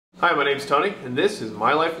Hi, my name's Tony, and this is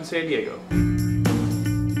My Life in San Diego. And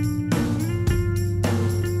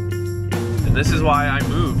this is why I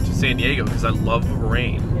moved to San Diego, because I love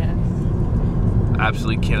rain. Yes.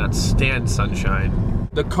 Absolutely cannot stand sunshine.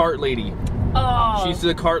 The cart lady. Oh. She's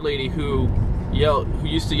the cart lady who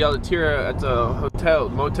used to yell at Tira at the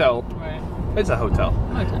motel. Right. It's a hotel.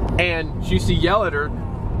 Motel. And she used to yell at her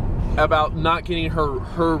about not getting her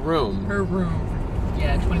room. Her room.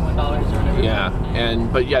 Yeah, $21 or whatever. Yeah,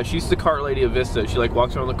 but yeah, she's the cart lady of Vista. She like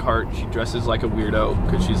walks around the cart. She dresses like a weirdo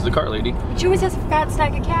because she's the cart lady. She always has a fat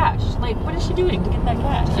stack of cash. Like, what is she doing to get that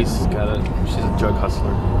cash? She's a drug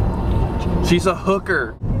hustler. She's a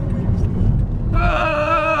hooker.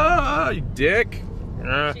 Ah, you dick.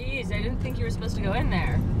 Jeez, I didn't think you were supposed to go in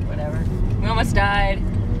there. Whatever. We almost died.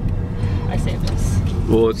 I saved us.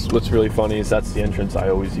 Well, what's really funny is that's the entrance I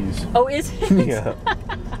always use. Oh, is it? Yeah.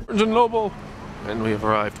 Barnes & Noble. And we have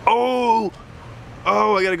arrived. Oh,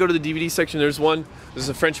 I gotta go to the DVD section. There's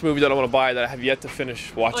a French movie that I want to buy that I have yet to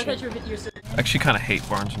finish watching. Oh, I thought you were I actually kind of hate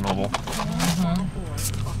Barnes & Noble.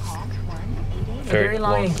 Very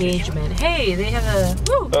long engagement. Hey, they have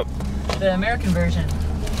the American version.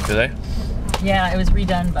 Do they? Yeah, it was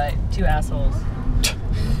redone by two assholes.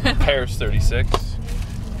 Paris 36.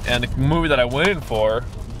 And the movie that I went in for,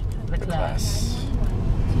 The Class.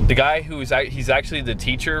 the guy he's actually the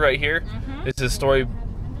teacher right here. It's a story.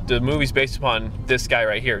 The movie's based upon this guy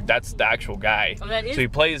right here. That's the actual guy. Oh, that is? So he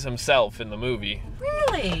plays himself in the movie.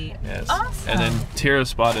 Really? Yes. Awesome. And then Tira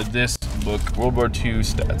spotted this book, World War II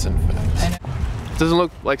Stats and Facts. I know. It doesn't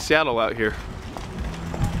look like Seattle out here.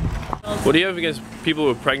 What do you have against people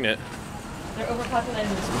who are pregnant? They're overpopulating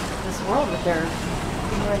this world with their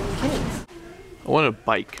kids. I want a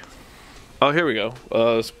bike. Oh, here we go.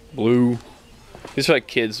 It's blue. These are like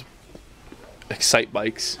kids. Excite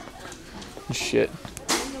bikes. Shit.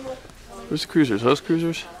 Where's the cruisers? Are those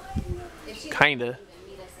cruisers? Kinda.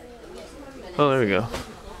 Oh, there we go.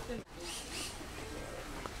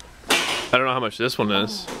 I don't know how much this one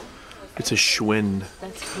is. It's a Schwinn.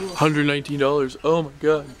 That's cool. $119. Oh my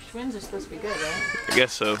god. Schwinns are supposed to be good, right? I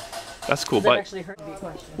guess so. That's a cool That bike. actually hurt to be a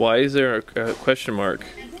question. Why is there a question mark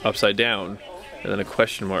upside down and then a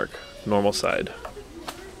question mark normal side?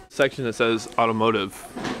 Section that says automotive,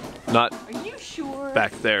 not Are you sure?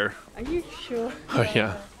 back there. Are you sure? Oh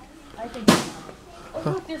yeah. I think so. Oh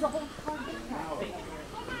look, there's a whole car.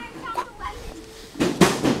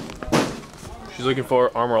 She's looking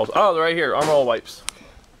for Armor All. Oh, they're right here. Armor All wipes.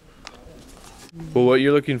 Well, what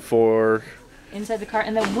you're looking for? Inside the car,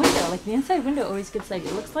 and the window, like the inside window always gets like,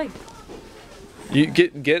 it looks like. You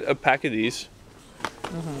get a pack of these.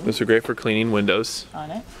 Those are great for cleaning windows. On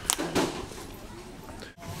it.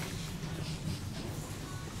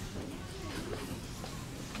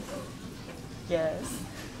 Yes.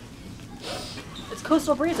 It's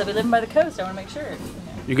coastal breeze. I've been living by the coast. I want to make sure.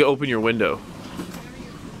 You can open your window.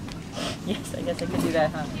 Yes, I guess I could do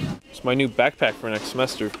that, huh? It's my new backpack for next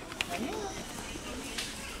semester.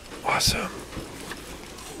 Awesome.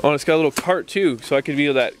 Oh, and it's got a little cart too, so I could be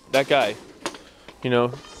that guy. You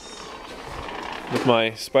know, with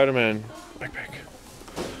my Spider-Man backpack.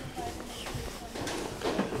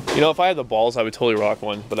 You know, if I had the balls, I would totally rock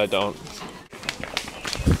one, but I don't.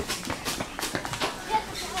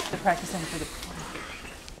 Practicing for the.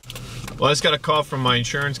 Well, I just got a call from my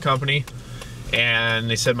insurance company, and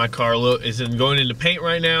they said my car is going into paint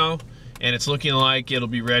right now, and it's looking like it'll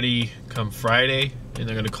be ready come Friday, and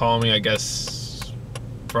they're gonna call me, I guess,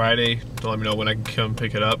 Friday to let me know when I can come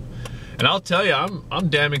pick it up. And I'll tell you, I'm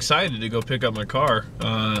damn excited to go pick up my car,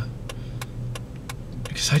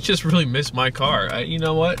 because I just really miss my car. You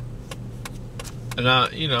know what?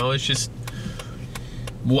 And you know, it's just,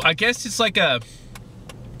 well, I guess it's like that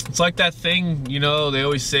thing, you know, they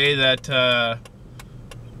always say that,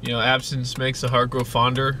 you know, absence makes the heart grow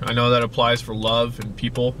fonder. I know that applies for love and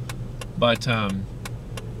people, but now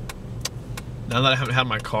that I haven't had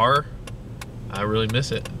my car, I really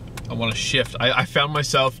miss it. I want to shift. I found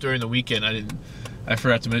myself during the weekend, I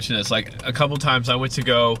forgot to mention this, like a couple times I went to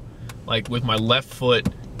go, like with my left foot,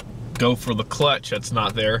 go for the clutch that's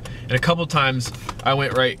not there, and a couple times I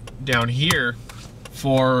went right down here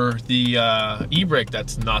for the e-brake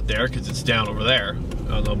that's not there because it's down over there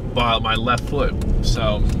on my left foot.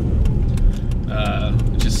 So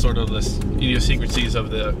just sort of this idiosyncrasies of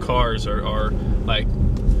the cars are like,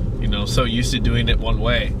 you know, so used to doing it one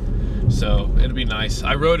way. So it'll be nice.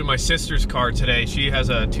 I rode in my sister's car today. She has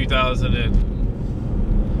a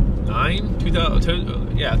 2009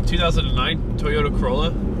 Toyota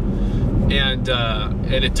Corolla, and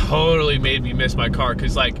it totally made me miss my car,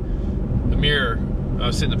 because like the mirror, I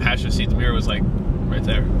was sitting in the passenger seat, the mirror was like right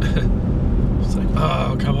there. It's like,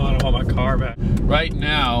 oh, come on, I want my car back. Right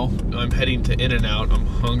now, I'm heading to In-N-Out. I'm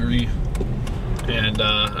hungry, and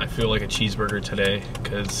I feel like a cheeseburger today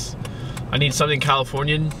because I need something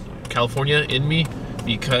California in me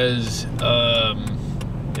because, yeah,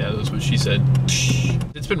 that's what she said.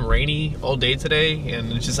 It's been rainy all day today,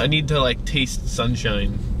 and it's just, I need to like taste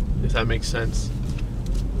sunshine, if that makes sense.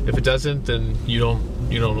 If it doesn't, then you don't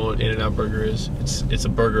know what In-N-Out burger is. It's a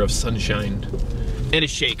burger of sunshine. And a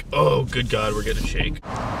shake. Oh, good God, we're getting a shake.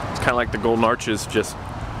 It's kind of like the Golden Arches, just,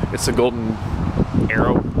 it's a golden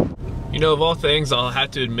arrow. You know, of all things, I'll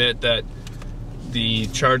have to admit that the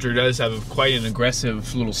Charger does have quite an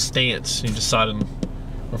aggressive little stance. You just saw it in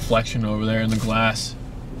reflection over there in the glass.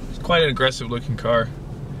 It's quite an aggressive looking car.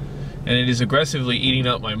 And it is aggressively eating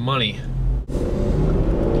up my money.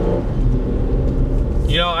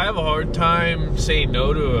 You know, I have a hard time saying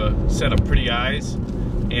no to a set of pretty eyes.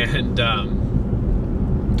 And,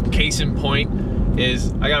 case in point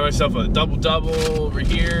is I got myself a double-double over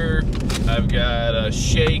here. I've got a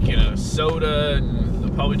shake and a soda, and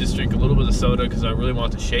I'll probably just drink a little bit of soda because I really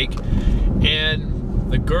want the shake.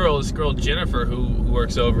 And this girl Jennifer, who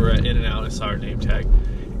works over at In-N-Out, I saw her name tag,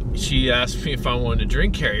 she asked me if I wanted a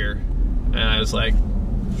drink carrier, and I was like,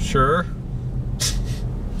 sure.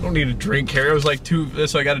 I don't need a drink carrier. I was like,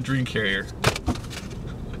 so I got a drink carrier.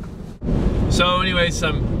 So anyways,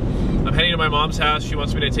 I'm heading to my mom's house. She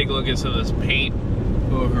wants me to take a look at some of this paint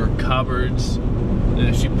over her cupboards.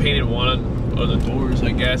 And she painted one on the doors,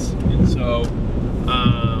 I guess. And so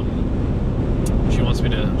she wants me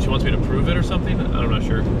to prove it or something. I'm not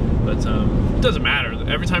sure, but it doesn't matter.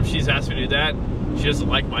 Every time she's asked me to do that, she doesn't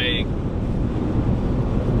like my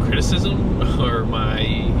criticism or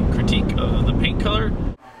my critique of the paint color.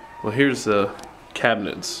 Well, here's the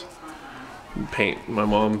cabinets paint my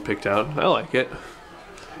mom picked out. I like it.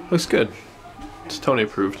 Looks good. It's Tony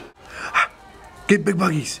approved. Get big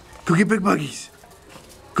buggies. Go get big buggies.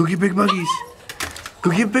 Go get big buggies.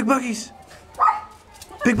 Go get big buggies.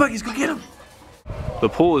 Big buggies, go get them. The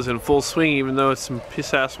pool is in full swing even though it's some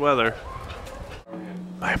piss-ass weather.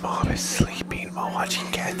 My mom is sleeping while watching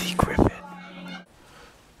Kathy Griffin.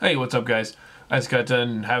 Hey, what's up, guys? I just got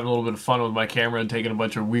done having a little bit of fun with my camera and taking a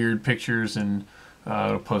bunch of weird pictures, and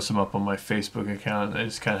I'll post them up on my Facebook account. I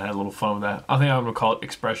just kind of had a little fun with that. I think I'm going to call it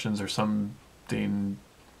expressions or something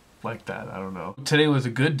like that. I don't know. Today was a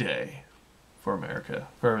good day for America,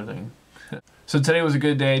 for everything. So today was a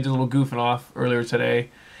good day. I did a little goofing off earlier today,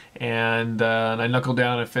 and I knuckled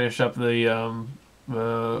down and finished up the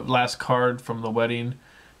last card from the wedding,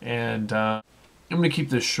 and I'm going to keep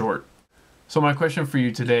this short. So my question for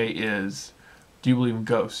you today is, do you believe in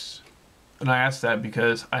ghosts? And I ask that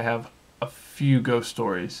because I have a few ghost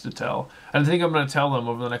stories to tell. And I think I'm going to tell them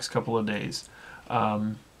over the next couple of days.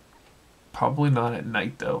 Probably not at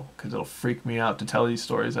night though, because it'll freak me out to tell these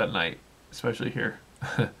stories at night, especially here.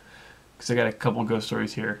 Because I got a couple ghost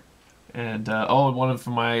stories here. And one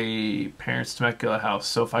from my parents' Temecula house.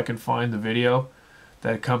 So if I can find the video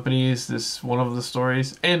that accompanies this one of the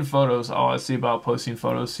stories and photos, I'll see about posting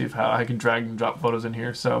photos, see if how I can drag and drop photos in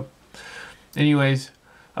here. So anyways,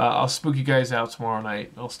 I'll spook you guys out tomorrow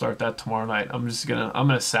night. I'll start that tomorrow night. I'm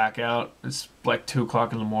gonna sack out. It's like 2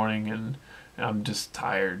 o'clock in the morning and I'm just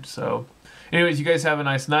tired. So anyways, you guys have a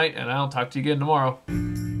nice night and I'll talk to you again tomorrow.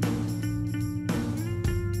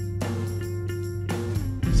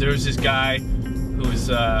 So there was this guy who was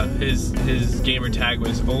his gamer tag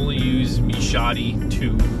was only use me shoddy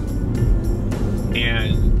 2,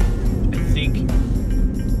 and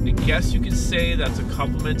I guess you could say that's a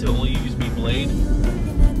compliment to only use me blade.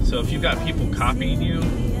 So if you've got people copying you,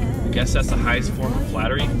 I guess that's the highest form of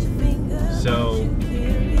flattery. So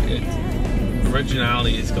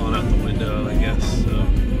originality is going out the window, I guess. So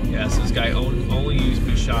yeah, so this guy only used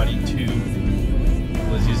me shoddy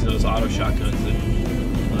 2, was using those auto shotguns that,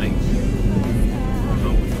 like, I don't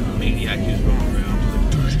know, maniac just rolling around.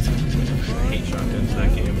 I hate shotguns in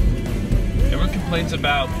that game. Everyone complains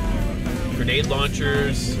about grenade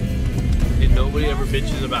launchers, and nobody ever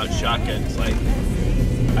bitches about shotguns. Like,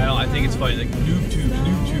 I think it's funny, like noob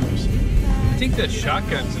tubes. I think that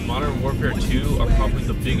shotguns in Modern Warfare 2 are probably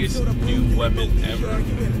the biggest noob weapon ever,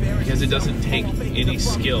 because it doesn't take any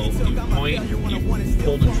skill. You point, you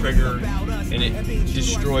pull the trigger, and it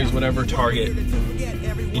destroys whatever target.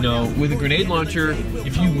 You know, with a grenade launcher,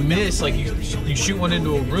 if you miss, like you shoot one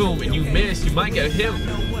into a room and you miss, you might get a hit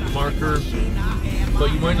marker,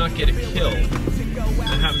 but you might not get a kill.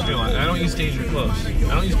 That happens to me a lot. I don't use Danger Close. I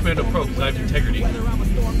don't use Commando Pro because I have integrity.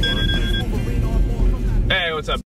 Hey, what's up?